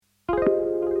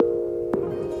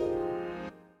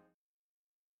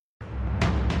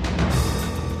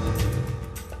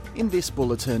In this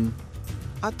bulletin,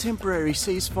 a temporary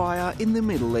ceasefire in the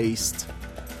Middle East.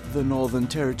 The Northern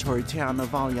Territory town of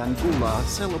Alyangula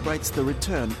celebrates the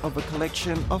return of a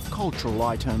collection of cultural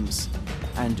items.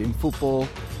 And in football,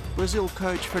 Brazil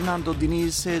coach Fernando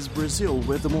Diniz says Brazil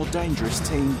were the more dangerous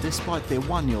team despite their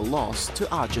 1-0 loss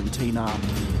to Argentina.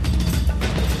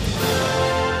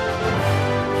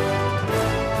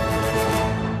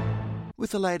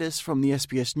 With the latest from the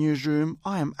SBS newsroom,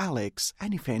 I am Alex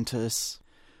Anifantis.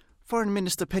 Foreign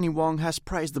Minister Penny Wong has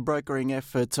praised the brokering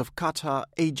efforts of Qatar,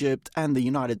 Egypt and the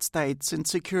United States in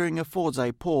securing a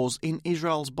 4-day pause in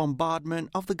Israel's bombardment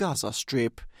of the Gaza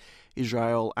Strip.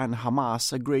 Israel and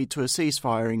Hamas agreed to a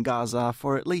ceasefire in Gaza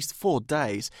for at least 4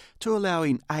 days to allow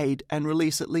in aid and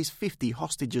release at least 50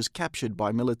 hostages captured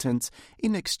by militants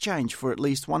in exchange for at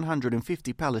least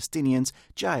 150 Palestinians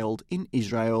jailed in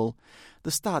Israel.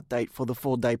 The start date for the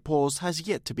 4-day pause has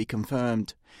yet to be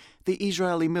confirmed. The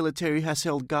Israeli military has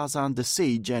held Gaza under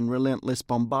siege and relentless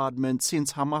bombardment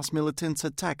since Hamas militants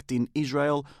attacked in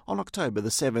Israel on October the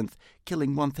 7th,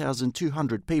 killing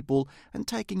 1,200 people and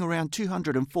taking around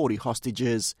 240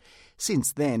 hostages.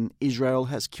 Since then, Israel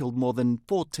has killed more than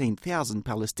 14,000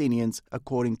 Palestinians,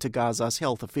 according to Gaza's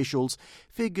health officials,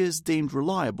 figures deemed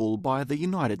reliable by the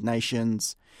United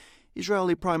Nations.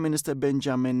 Israeli Prime Minister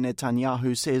Benjamin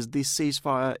Netanyahu says this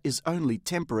ceasefire is only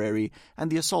temporary and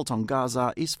the assault on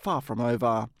Gaza is far from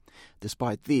over.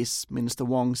 Despite this, Minister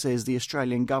Wong says the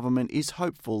Australian government is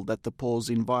hopeful that the pause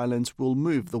in violence will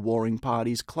move the warring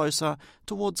parties closer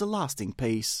towards a lasting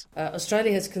peace.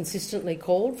 Australia has consistently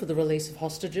called for the release of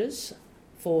hostages,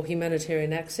 for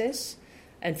humanitarian access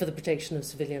and for the protection of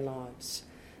civilian lives.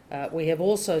 We have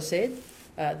also said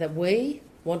that we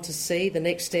want to see the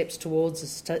next steps towards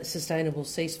a sustainable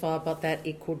ceasefire, but that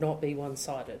it could not be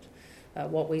one-sided.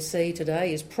 What we see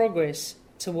today is progress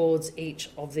towards each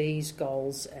of these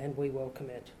goals, and we welcome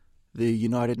it. The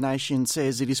United Nations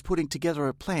says it is putting together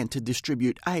a plan to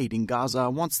distribute aid in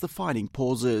Gaza once the fighting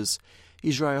pauses.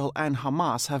 Israel and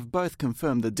Hamas have both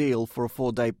confirmed the deal for a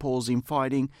 4-day pause in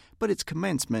fighting, but its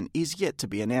commencement is yet to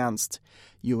be announced.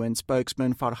 UN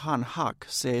spokesman Farhan Haq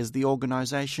says the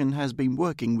organisation has been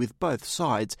working with both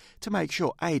sides to make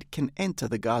sure aid can enter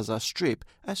the Gaza Strip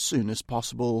as soon as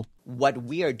possible. What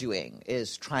we are doing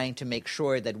is trying to make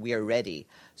sure that we are ready.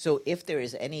 So if there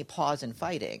is any pause in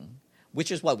fighting,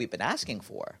 which is what we've been asking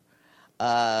for,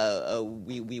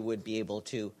 we would be able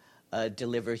to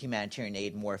deliver humanitarian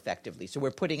aid more effectively. So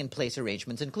we're putting in place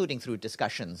arrangements, including through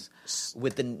discussions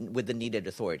with the needed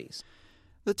authorities.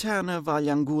 The town of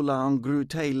Alyangula on Groote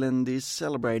Eylandt is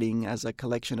celebrating as a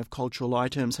collection of cultural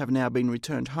items have now been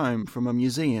returned home from a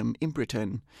museum in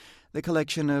Britain. The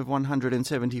collection of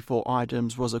 174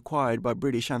 items was acquired by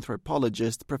British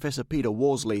anthropologist Professor Peter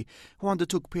Worsley, who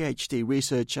undertook PhD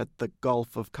research at the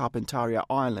Gulf of Carpentaria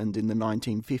Island in the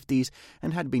 1950s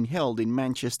and had been held in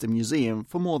Manchester Museum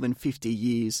for more than 50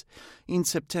 years. In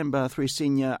September, 3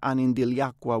 senior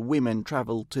Anindilyakwa women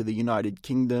travelled to the United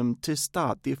Kingdom to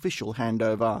start the official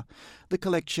handover. The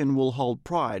collection will hold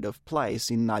pride of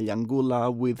place in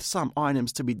Alyangula, with some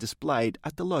items to be displayed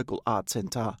at the local art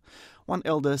centre. One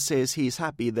elder says he is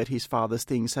happy that his father's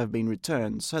things have been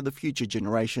returned so the future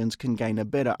generations can gain a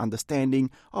better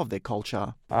understanding of their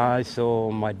culture. I saw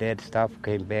my dad's stuff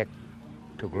came back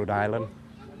to Groote Eylandt.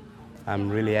 I'm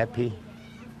really happy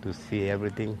to see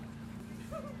everything.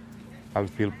 I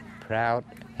feel proud,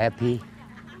 happy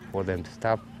for them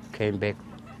stuff came back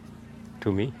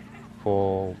to me,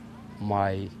 for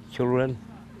my children,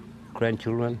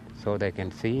 grandchildren, so they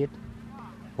can see it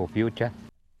for future.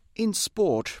 In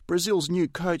sport, Brazil's new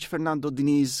coach Fernando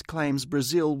Diniz claims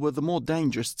Brazil were the more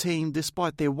dangerous team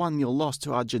despite their 1-0 loss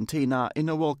to Argentina in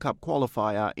a World Cup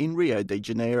qualifier in Rio de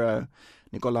Janeiro.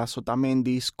 Nicolas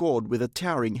Otamendi scored with a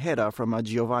towering header from a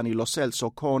Giovanni Lo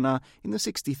Celso corner in the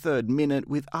 63rd minute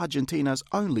with Argentina's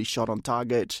only shot on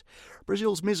target.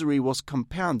 Brazil's misery was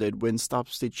compounded when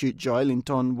substitute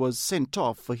Joelinton was sent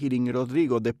off for hitting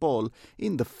Rodrigo de Paul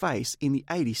in the face in the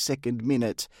 82nd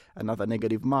minute, another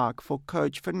negative mark for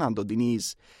coach Fernando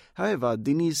Diniz. However,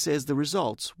 Diniz says the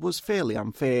result was fairly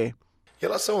unfair. Em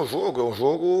relação ao jogo,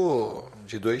 jogo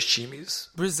de dois times.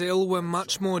 Brazil were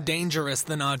much more dangerous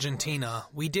than Argentina.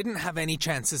 We didn't have any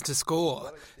chances to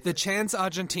score. The chance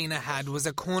Argentina had was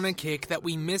a corner kick that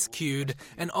we miscued,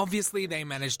 and obviously they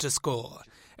managed to score.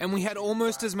 And we had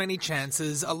almost as many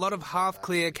chances, a lot of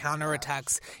half-clear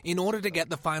counter-attacks in order to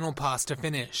get the final pass to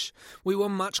finish. We were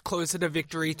much closer to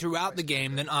victory throughout the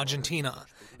game than Argentina,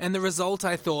 and the result,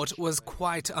 I thought, was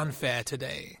quite unfair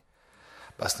today.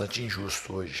 Bastante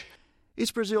injusto hoje.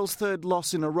 It's Brazil's third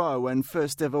loss in a row and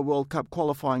first ever World Cup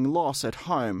qualifying loss at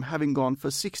home, having gone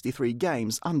for 63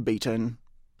 games unbeaten.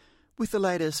 With the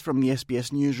latest from the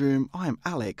SBS Newsroom, I'm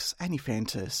Alex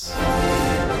Anifantis.